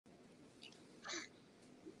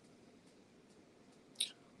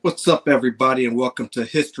What's up, everybody, and welcome to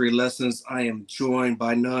History Lessons. I am joined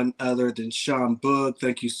by none other than Sean Boog.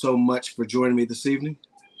 Thank you so much for joining me this evening.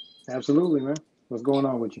 Absolutely, man. What's going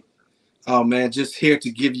on with you? Oh, man, just here to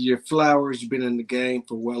give you your flowers. You've been in the game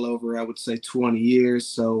for well over, I would say, 20 years.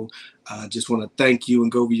 So just want to thank you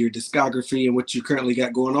and go over your discography and what you currently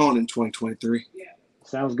got going on in 2023.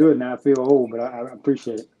 Sounds good. Now I feel old, but I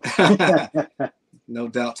appreciate it. No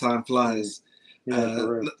doubt time Yeah, flies. yeah,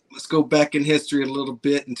 for real. Let's go back in history a little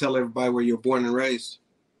bit and tell everybody where you're born and raised.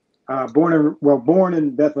 Born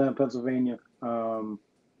in Bethlehem, Pennsylvania.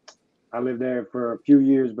 I lived there for a few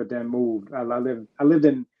years, but then moved. I lived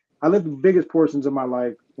the biggest portions of my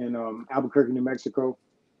life in Albuquerque, New Mexico,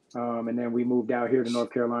 and then we moved out here to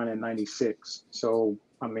North Carolina in '96. So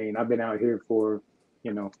I mean, I've been out here for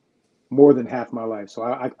you know more than half my life. So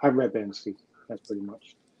I rep NC. That's pretty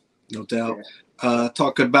much. No doubt. Yeah.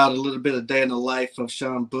 Talk about a little bit of day in the life of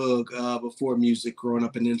Sean Boog before music, growing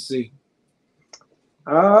up in NC.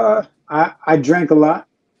 I drank a lot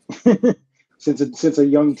since a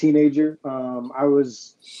young teenager. I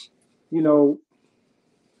was, you know,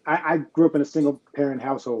 I grew up in a single parent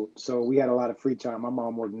household, so we had a lot of free time. My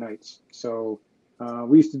mom worked nights, so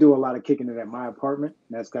we used to do a lot of kicking it at my apartment.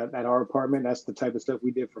 That's got at our apartment. That's the type of stuff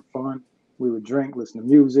we did for fun. We would drink, listen to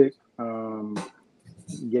music,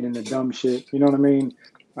 get into dumb shit. You know what I mean?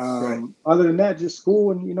 Right, Other than that, just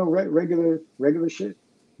school and regular shit.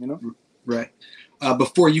 You know. right.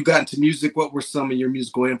 Before you got into music, what were some of your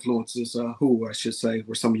musical influences? Who, I should say,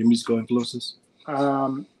 were some of your musical influences?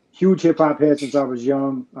 Huge hip hop head since I was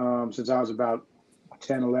young, since I was about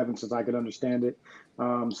 10, 11, since I could understand it.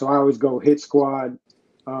 So I always go Hit Squad,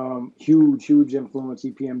 huge influence,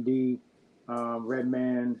 EPMD,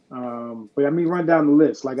 Redman. But I mean, run down the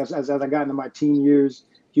list. Like as I got into my teen years,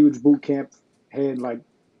 huge boot camp head, like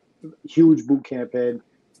huge boot camp head.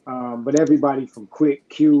 But everybody from Quick,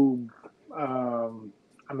 Cube,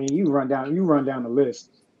 I mean, you run down the list,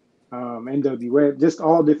 NWA, just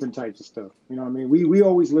all different types of stuff. You know what I mean? We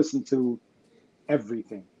always listened to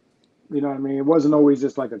everything. You know what I mean? It wasn't always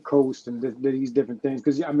just like a coast and these different things.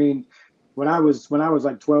 Because I mean, when I was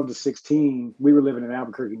like 12 to 16, we were living in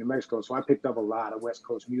Albuquerque, New Mexico, so I picked up a lot of West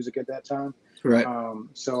Coast music at that time. Right,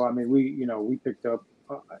 So I mean, we picked up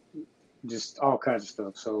just all kinds of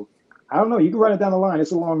stuff. So I don't know. You can write it down the line.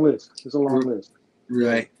 It's a long list. It's a long list. Yeah.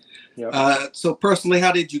 right. Yep. So personally,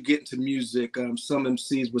 how did you get into music? Some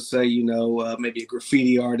MCs would say, maybe a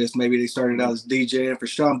graffiti artist. Maybe they started out Mhm. as DJing. For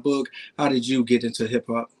Sean Boog, how did you get into hip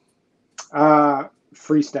hop?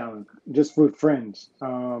 Freestyling just with friends.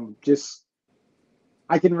 Just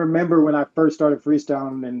I can remember when I first started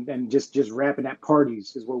freestyling and just rapping at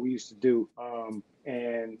parties is what we used to do.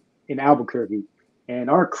 And in Albuquerque, and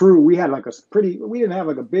our crew, we had like we didn't have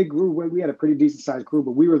like a big group. We had a pretty decent sized crew,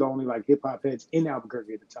 but we were the only like hip hop heads in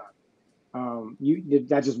Albuquerque at the time.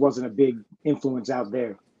 That just wasn't a big influence out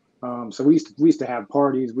there. So we used to have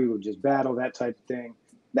parties. We would just battle that type of thing.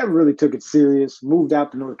 Never really took it serious. Moved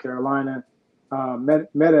out to North Carolina. Met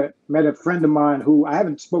a friend of mine who I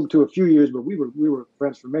haven't spoken to a few years, but we were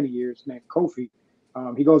friends for many years. Named Kofi.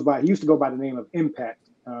 He used to go by the name of Impact.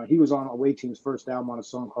 He was on Away Team's first album on a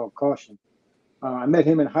song called Caution. I met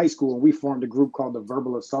him in high school, and we formed a group called the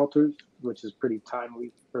Verbal Assaulters, which is pretty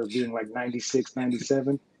timely for being like 96,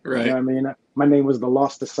 97. You know Right. what I mean? My name was the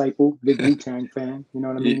Lost Disciple, big Wu-Tang fan. You know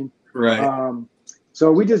what I Yeah, mean? right. Um,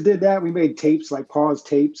 so we just did that. We made tapes, like pause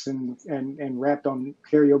tapes, and rapped on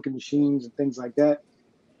karaoke machines and things like that.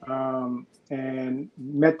 And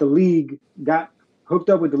met the League, got hooked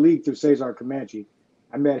up with the League through Cesar Comanche.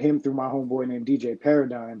 I met him through my homeboy named DJ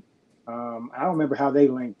Paradigm. I don't remember how they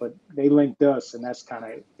linked, but they linked us, and that's kind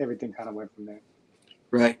of everything. Kind of went from there.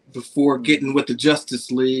 Right. Before Mhm. getting with the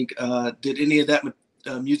Justice League, did any of that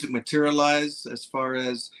music materialize as far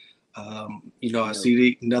as, a No,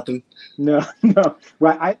 CD? Nothing. no, no.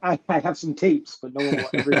 Well, I have some tapes, but no one will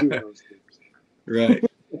ever hear those Right.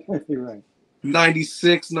 tapes. You're right.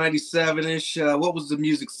 96, 97 ish. What was the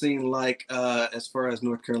music scene like as far as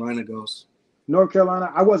North Carolina goes? North Carolina,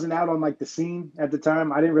 I wasn't out on like the scene at the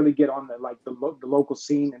time. I didn't really get on the local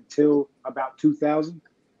scene until about 2000.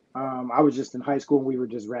 I was just in high school and we were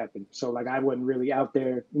just rapping, so like I wasn't really out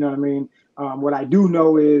there. You know what I mean? What I do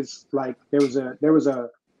know is like there's a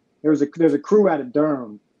crew out of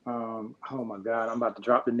Durham. Oh my God, I'm about to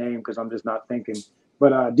drop the name because I'm just not thinking.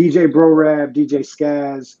 But DJ Bro Rab, DJ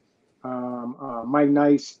Skaz, Mike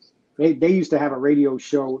Nice. They used to have a radio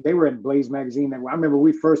show. They were in Blaze magazine. I remember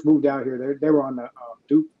we first moved out here. They were on the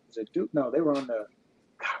Duke. Was it Duke? No, they were on the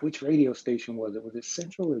God, which radio station was it? Was it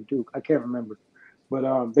Central or Duke? I can't remember.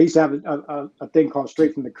 But they used to have a thing called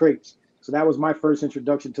Straight from the Crates. So that was my first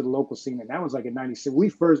introduction to the local scene, and that was like in '96. We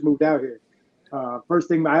first moved out here. First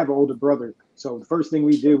thing, I have an older brother, so the first thing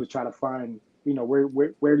we did was try to find, where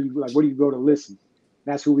do you like, where do you go to listen?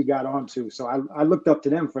 That's who we got onto. So I looked up to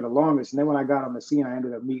them for the longest, and then when I got on the scene, I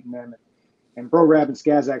ended up meeting them. And Bro Rap and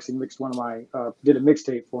Skaz actually mixed one of my did a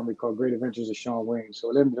mixtape for me called Great Adventures of Sean Wayne.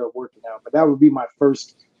 So it ended up working out. But that would be my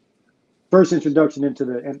first introduction into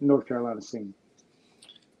the North Carolina scene.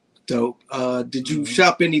 Dope. Did you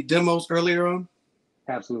shop any demos earlier on?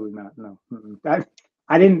 Absolutely not. No.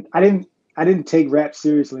 I didn't take rap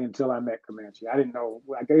seriously until I met Comanche. I didn't know,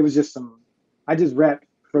 like, it was just I just rapped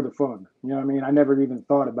for the fun. You know what I mean? I never even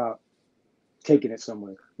thought about taking it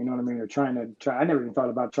somewhere. You know what I mean? Or I never even thought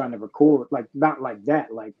about trying to record, like, not like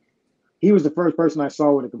that. Like, he was the first person I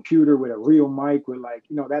saw with a computer, with a real mic, with, like,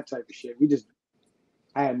 that type of shit.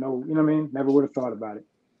 I had no, you know what I mean? Never would have thought about it.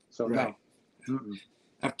 So right. No.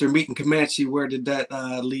 After meeting Comanche, where did that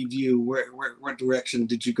leave you? What direction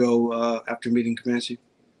did you go after meeting Comanche?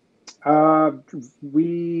 So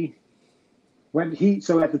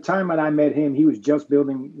at the time when I met him, he was just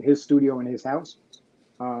building his studio in his house.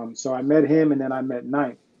 So I met him, and then I met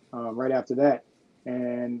Ninth right after that,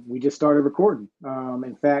 and we just started recording.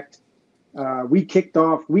 In fact, we kicked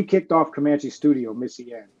off Comanche Studio,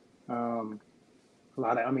 Missy Ann.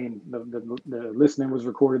 The listening was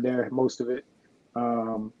recorded there, most of it.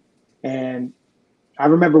 And I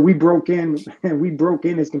remember we broke in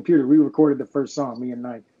his computer. We recorded the first song, me and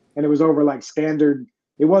Ninth, and it was over like standard.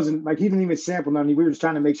 It wasn't like he didn't even sample nothing. We were just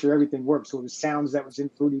trying to make sure everything worked. So it was sounds that was in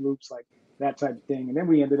Fruity Loops, like that type of thing. And then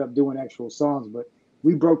we ended up doing actual songs, but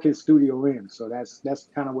we broke his studio in. So that's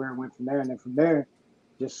kind of where it went from there. And then from there,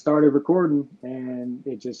 just started recording, and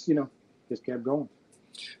it just kept going.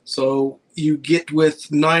 So you get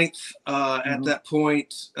with Ninth at that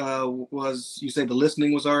point. Was you say the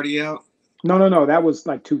listening was already out? No. That was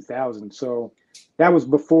like 2000. So that was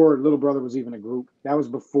before Little Brother was even a group. That was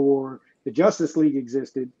before the Justus League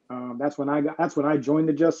existed. That's when I joined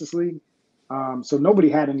the Justus League. So nobody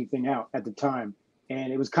had anything out at the time,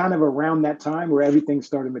 and it was kind of around that time where everything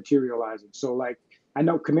started materializing. So like, I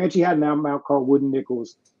know Comanche had an album out called Wooden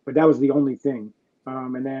Nickels, but that was the only thing.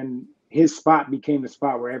 And then his spot became the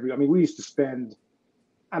spot where we used to spend,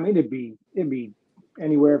 it'd be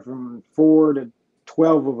anywhere from 4 to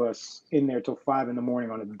 12 of us in there till 5 a.m.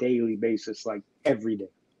 on a daily basis, like every day,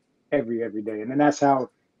 every day. And then that's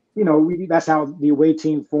how, that's how the away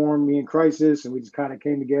team formed, me and Khrysis, and we just kind of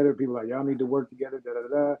came together. People were like, y'all need to work together, da da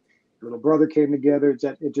da. Little Brother came together.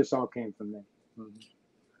 It just all came from there.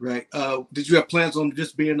 Right. Did you have plans on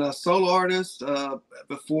just being a solo artist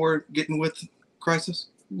before getting with Khrysis?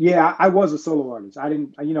 Yeah, I was a solo artist. I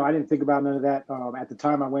didn't think about none of that. At the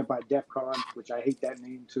time, I went by DEFCON, which I hate that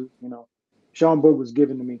name too. Sean Boog was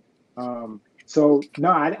given to me. So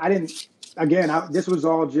no, I didn't. Again, this was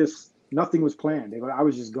all just, nothing was planned. I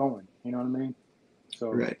was just going. You know what I mean? So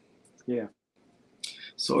right. Yeah.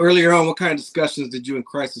 So earlier on, what kind of discussions did you and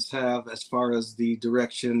Khrysis have as far as the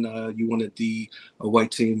direction you wanted the away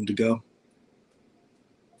team to go?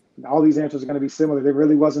 All these answers are going to be similar. There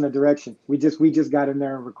really wasn't a direction. We just got in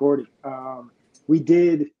there and recorded. We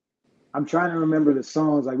did. I'm trying to remember the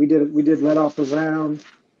songs. Like we did Let Off the Round.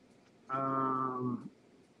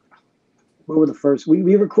 What were the first?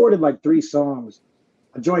 We recorded like 3 songs.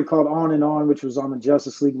 A joint called On and On, which was on the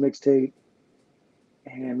Justus League mixtape,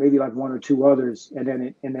 and maybe like 1 or 2 others.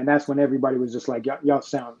 And then that's when everybody was just like, y'all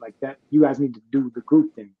sound like that. You guys need to do the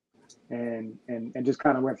group thing, and just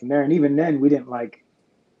kind of went from there. And even then, we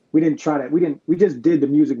just did the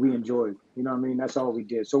music we enjoyed. You know what I mean? That's all we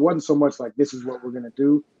did. So it wasn't so much like, this is what we're going to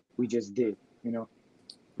do. We just did,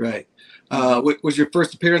 Right. Was your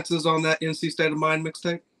first appearances on that NC State of Mind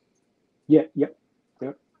mixtape? Yeah. Yep.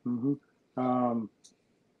 Mm-hmm.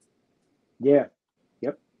 Yeah.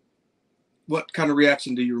 Yep. What kind of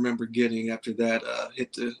reaction do you remember getting after that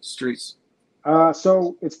hit the streets?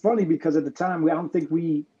 So it's funny because at the time, I don't think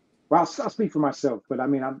well, I'll speak for myself, but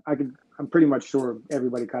I'm pretty much sure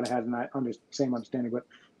everybody kind of has same understanding. But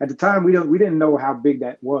at the time, we didn't know how big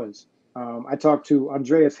that was. I talked to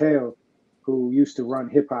Andreas Hale, who used to run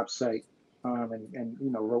Hip Hop Site, and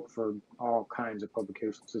wrote for all kinds of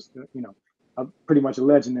publications. Just pretty much a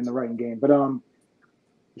legend in the writing game. But I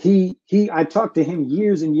talked to him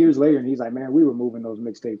years and years later, and he's like, man, we were moving those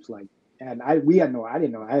mixtapes like, and I had no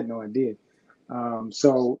idea.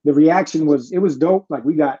 So the reaction it was dope. Like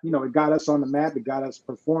we got, it got us on the map. It got us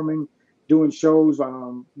performing, doing shows.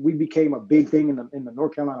 We became a big thing in the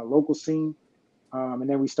North Carolina local scene. And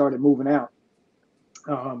then we started moving out.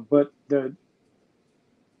 But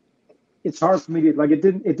it's hard for me to like. It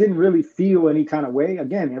didn't really feel any kind of way.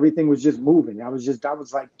 Again, everything was just moving. I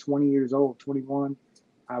was like 20 years old, 21.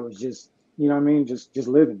 I was just, you know what I mean, just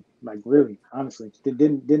living. Like really, honestly,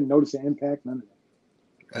 didn't notice the impact. None of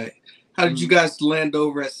that. Right. How did you that. guys land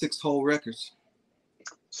over at 6 Hole Records?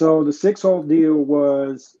 So the 6 Hole deal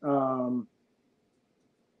was I'm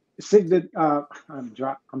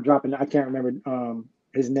dropping. I can't remember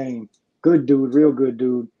his name. Good dude, real good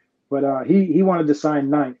dude. But he wanted to sign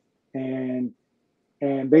Ninth, and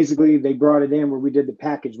basically they brought it in where we did the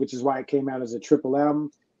package, which is why it came out as a triple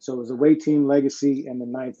album. So it was Away Team, Legacy, and the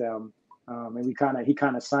Ninth album. And he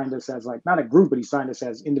kind of signed us as like not a group, but he signed us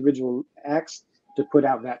as individual acts to put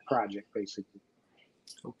out that project basically.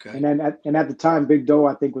 Okay. And then at the time, Big Doe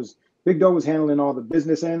was handling all the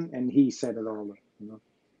business end, and he set it all up. You know?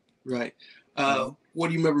 Right. What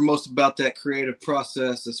do you remember most about that creative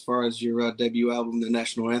process as far as your debut album, The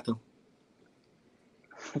National Anthem?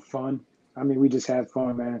 Fun. I mean, we just had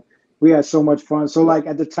fun, man. We had so much fun. So, like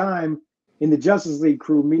at the time, in the Justus League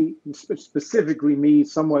crew, specifically me,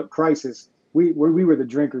 somewhat Khrysis, we were the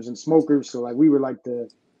drinkers and smokers. So, like, we were like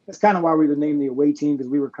that's kind of why we were named the Away Team, because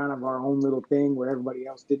we were kind of our own little thing where everybody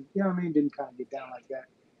else didn't, you know what I mean, didn't kind of get down like that.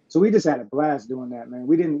 So we just had a blast doing that, man.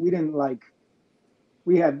 We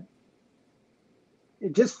had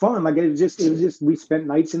it just fun. Like it was just we spent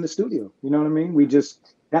nights in the studio. You know what I mean?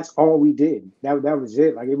 That's all we did. That was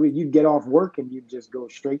it. Like you'd get off work and you'd just go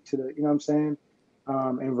straight to the, you know what I'm saying?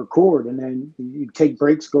 And record, and then you'd take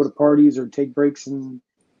breaks, go to parties, or take breaks and,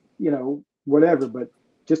 you know, whatever. But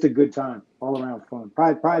just a good time, all around fun.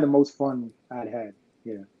 Probably the most fun I'd had.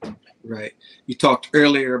 Yeah. Right. You talked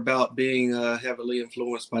earlier about being heavily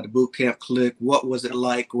influenced by the boot camp clique. What was it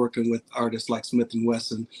like working with artists like Smith and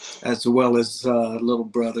Wesson, as well as little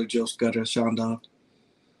brother Joe Scudder, Sean Don?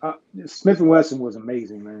 Smith and Wesson was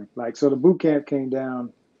amazing, man. Like, so the boot camp came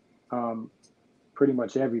down, pretty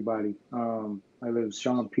much everybody. Like it was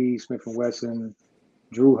Sean P, Smith and Wesson,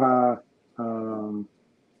 Drew Ha.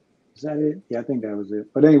 Is that it? Yeah, I think that was it.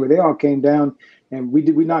 But anyway, they all came down, and we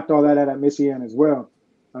knocked all that out at Michigan as well.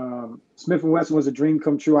 Smith and Wesson was a dream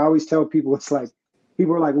come true. I always tell people, it's like,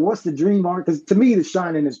 people are like, well, what's the dream art? Because to me, The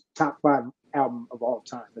Shining is top 5 album of all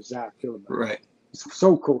time. That's how I feel about it. Right. It's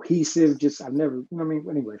so cohesive. Just I've never, you know what I mean?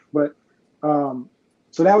 Anyway, but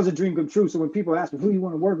so that was a dream come true. So when people ask me who you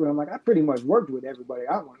want to work with, I'm like, I pretty much worked with everybody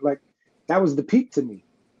I want. Like that was the peak to me.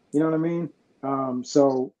 You know what I mean?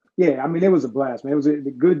 So yeah, I mean, it was a blast, man. It was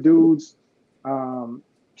the good dudes.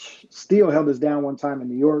 Steele held us down one time in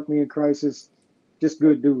New York, me and Khrysis. Just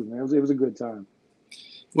good dudes, man. It was a good time.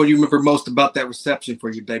 What do you remember most about that reception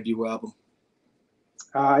for your debut album?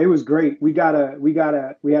 It was great. We had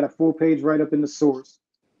a full page right up in the source.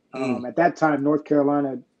 At that time, North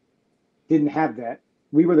Carolina didn't have that.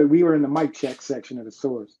 We were in the mic check section of the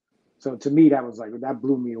source. So to me, that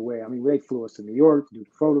blew me away. I mean, they flew us to New York to do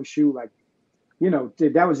the photo shoot. Like, you know,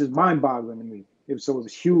 that was just mind boggling to me. It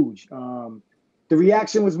was huge. The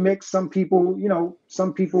reaction was mixed. Some people,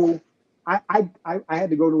 I had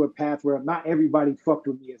to go to a path where not everybody fucked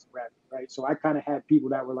with me as a rapper, right? So I kind of had people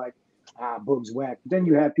that were like, Boog's whack. But then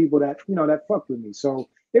you had people that, that fucked with me. So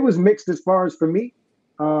it was mixed as far as for me.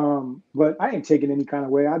 But I ain't taking any kind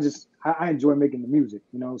of way. I enjoy making the music,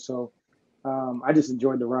 so I just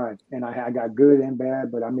enjoyed the ride, and I got good and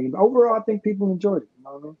bad, but I mean, overall, I think people enjoyed it. You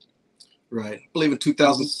know what I mean? Right. I believe in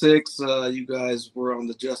 2006, you guys were on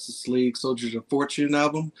the Justus League Soldiers of Fortune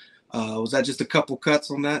album. Was that just a couple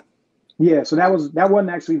cuts on that? Yeah. So that wasn't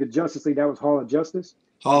actually the Justus League. That was Hall of Justice.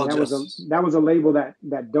 That was a label that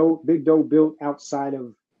Big Doe built outside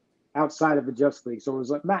of the Justice League. So it was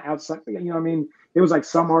like not outside, I mean, it was like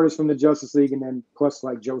some artists from the Justice League, and then plus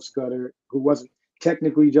like Joe Scudder, who wasn't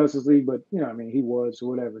technically Justice League, but I mean, he was, or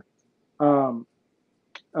whatever.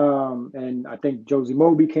 And I think Josie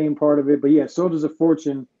Moe became part of it. But yeah, Soldiers of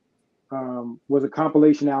Fortune was a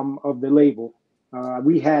compilation album of the label.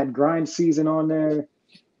 We had Grind Season on there.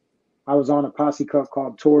 I was on a posse cut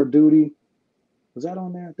called Tour Duty. Was that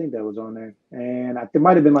on there? I think that was on there. And it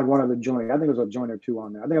might have been like one of the joint. I think it was a joint or two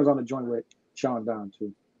on there. I think it was on the joint with Sean Don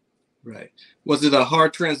too. Right. Was it a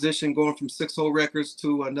hard transition going from 6-Hole Records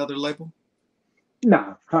to another label?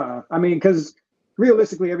 Nah. I mean, because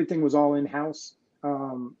realistically, everything was all in-house.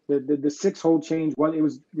 The 6-Hole change, it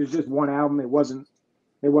was just one album. It wasn't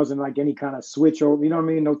like any kind of switch over, you know what I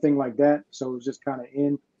mean? No thing like that. So it was just kind of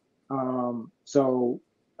in. No.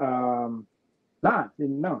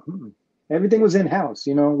 Everything was in-house,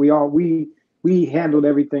 we handled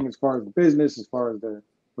everything as far as the business, as far as the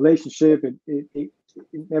relationship. It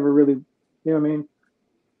never really, you know what I mean?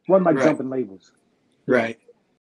 Wasn't like jumping labels. Right.